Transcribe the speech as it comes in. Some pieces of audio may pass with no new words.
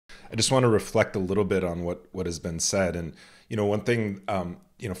I just want to reflect a little bit on what has been said. And, one thing,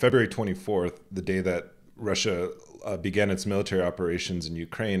 February 24th, the day that Russia began its military operations in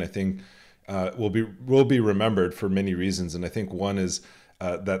Ukraine, I think will be remembered for many reasons. And I think one is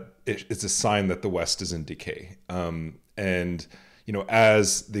that it's a sign that the West is in decay. And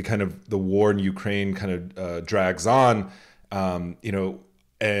as the war in Ukraine kind of drags on,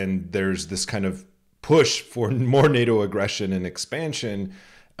 and there's this kind of push for more NATO aggression and expansion,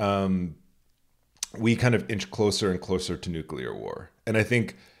 we kind of inch closer and closer to nuclear war. And I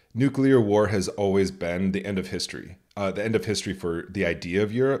think nuclear war has always been the end of history. The end of history for the idea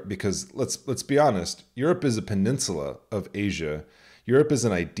of Europe, because let's be honest, Europe is a peninsula of Asia. Europe is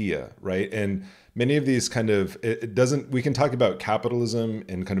an idea, right? And many of these we can talk about capitalism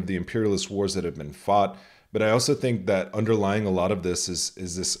and kind of the imperialist wars that have been fought, but I also think that underlying a lot of this is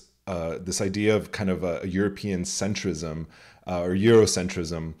this idea of kind of a European centrism or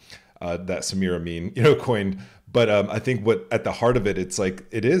Eurocentrism that Samir Amin, coined. But I think what at the heart of it, this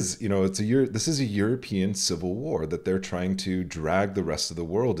is a European civil war that they're trying to drag the rest of the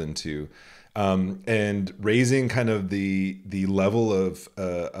world into. And raising kind of the level of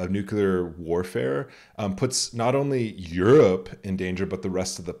nuclear warfare puts not only Europe in danger, but the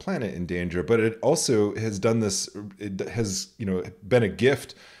rest of the planet in danger. But it also has done this. It has been a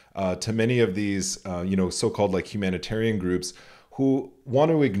gift to many of these so-called like humanitarian groups who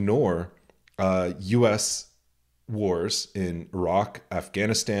want to ignore U.S. wars in Iraq,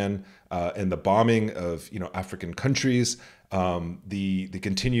 Afghanistan, and the bombing of African countries. The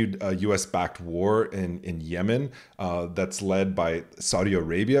continued U.S.-backed war in Yemen that's led by Saudi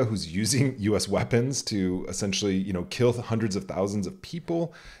Arabia, who's using U.S. weapons to essentially kill hundreds of thousands of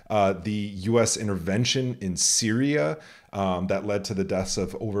people. The U.S. intervention in Syria that led to the deaths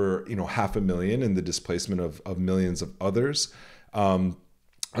of over 500,000 and the displacement of millions of others. And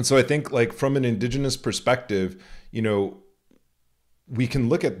so I think like from an indigenous perspective, we can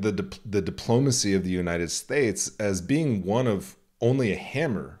look at the diplomacy of the United States as being one of only a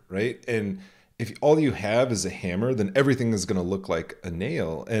hammer, right? And if all you have is a hammer, then everything is going to look like a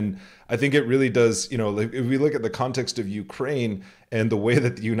nail. And I think it really does, like if we look at the context of Ukraine and the way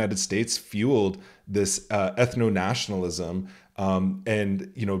that the United States fueled this ethno-nationalism, I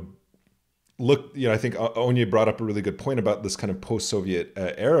think Onya brought up a really good point about this kind of post-Soviet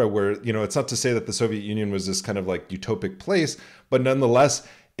era where, it's not to say that the Soviet Union was this kind of like utopic place, but nonetheless,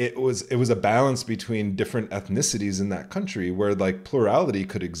 it was a balance between different ethnicities in that country where like plurality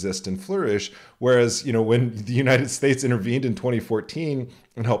could exist and flourish. Whereas, when the United States intervened in 2014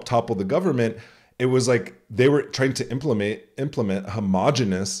 and helped topple the government, it was like they were trying to implement a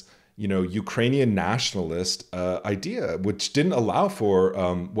homogenous Ukrainian nationalist idea, which didn't allow for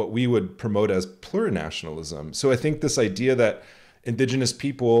what we would promote as plurinationalism. So I think this idea that indigenous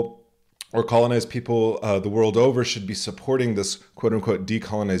people or colonized people the world over should be supporting this quote unquote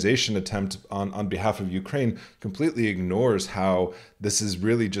decolonization attempt on behalf of Ukraine completely ignores how this is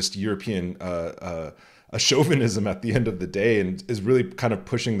really just European a chauvinism at the end of the day, and is really kind of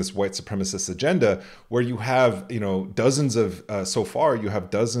pushing this white supremacist agenda where you have, dozens of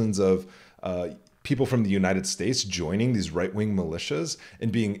people from the United States joining these right-wing militias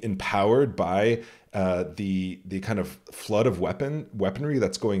and being empowered by the kind of flood of weaponry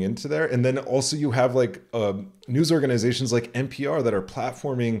that's going into there. And then also you have like news organizations like NPR that are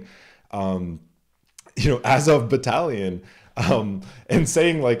platforming, Azov Battalion, and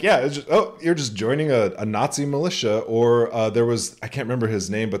saying like, yeah, it's just, you're just joining a Nazi militia. Or there was, I can't remember his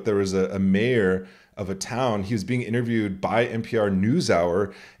name, but there was a mayor of a town. He was being interviewed by NPR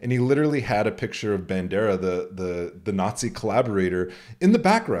NewsHour, and he literally had a picture of Bandera, the Nazi collaborator, in the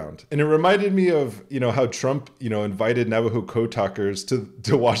background. And it reminded me of how Trump invited Navajo code talkers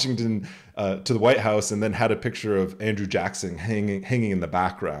to Washington, to the White House, and then had a picture of Andrew Jackson hanging in the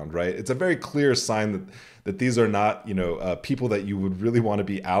background. Right? It's a very clear sign that these are not people that you would really want to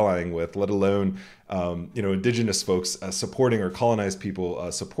be allying with, let alone indigenous folks supporting or colonized people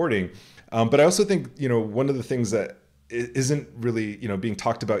supporting. But I also think one of the things that isn't really being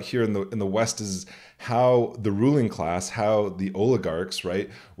talked about here in the West is how the ruling class, how the oligarchs, right?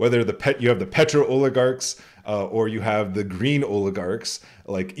 Whether you have the petro oligarchs or you have the green oligarchs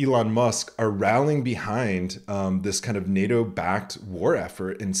like Elon Musk are rallying behind this kind of NATO-backed war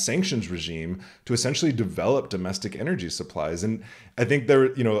effort and sanctions regime to essentially develop domestic energy supplies. And I think there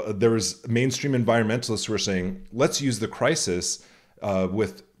was mainstream environmentalists who were saying, let's use the crisis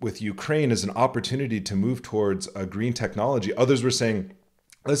with Ukraine as an opportunity to move towards a green technology. Others were saying,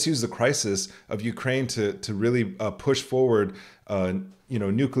 let's use the crisis of Ukraine to really push forward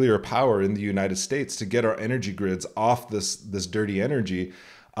nuclear power in the United States to get our energy grids off this dirty energy.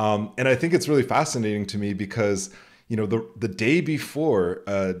 And I think it's really fascinating to me because, the day before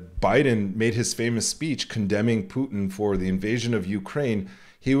Biden made his famous speech condemning Putin for the invasion of Ukraine,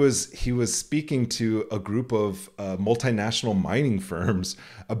 he was speaking to a group of multinational mining firms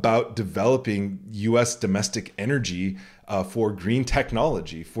about developing U.S. domestic energy for green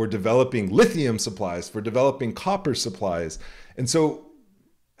technology, for developing lithium supplies, for developing copper supplies. And so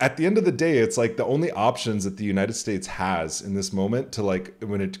at the end of the day, it's like the only options that the United States has in this moment to, like,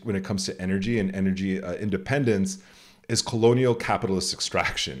 when it comes to energy and energy independence, is colonial capitalist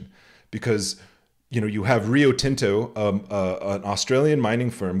extraction. Because you have Rio Tinto, an Australian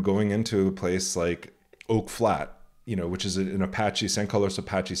mining firm, going into a place like Oak Flat, which is an Apache, San Carlos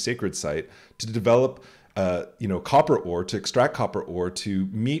Apache sacred site, to develop copper ore, to extract copper ore to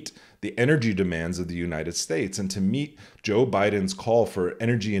meet the energy demands of the United States and to meet Joe Biden's call for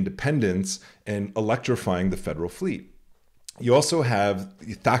energy independence and electrifying the federal fleet. You also have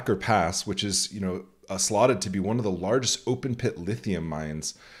the Thacker Pass, which is, slotted to be one of the largest open pit lithium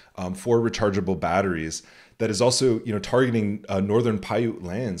mines for rechargeable batteries, that is also, targeting northern Paiute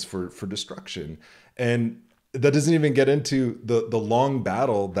lands for destruction. And that doesn't even get into the long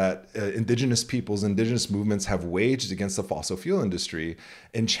battle that indigenous peoples, indigenous movements have waged against the fossil fuel industry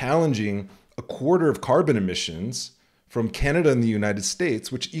and challenging a quarter of carbon emissions from Canada and the United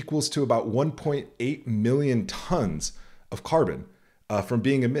States, which equals to about 1.8 million tons of carbon from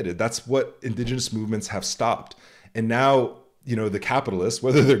being emitted. That's what indigenous movements have stopped. And now, the capitalists,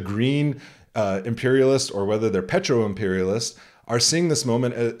 whether they're green imperialists or whether they're petro-imperialists, are seeing this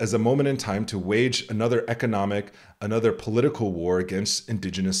moment as a moment in time to wage another economic, another political war against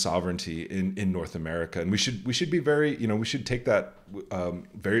indigenous sovereignty in North America. And we should be very, we should take that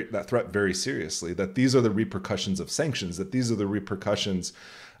that threat very seriously, that these are the repercussions of sanctions, that these are the repercussions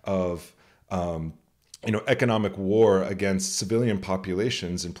of economic war against civilian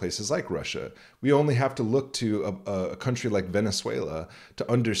populations in places like Russia. We only have to look to a country like Venezuela to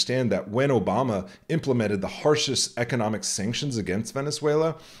understand that when Obama implemented the harshest economic sanctions against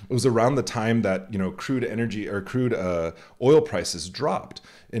Venezuela, it was around the time that crude oil prices dropped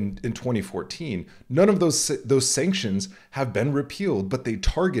in 2014. None of those sanctions have been repealed, but they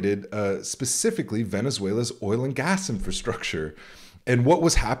targeted specifically Venezuela's oil and gas infrastructure. And what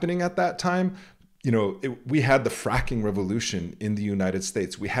was happening at that time? We had the fracking revolution in the United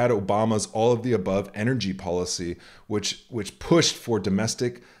States. We had Obama's all of the above energy policy, which pushed for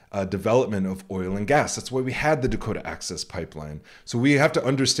domestic development of oil and gas. That's why we had the Dakota Access Pipeline. So we have to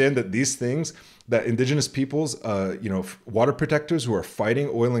understand that these things, that indigenous peoples, water protectors who are fighting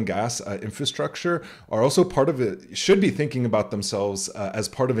oil and gas infrastructure, are also part of it, should be thinking about themselves as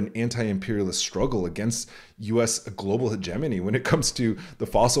part of an anti-imperialist struggle against U.S. global hegemony when it comes to the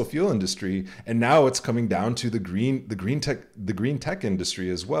fossil fuel industry. And now it's coming down to the green tech industry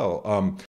as well.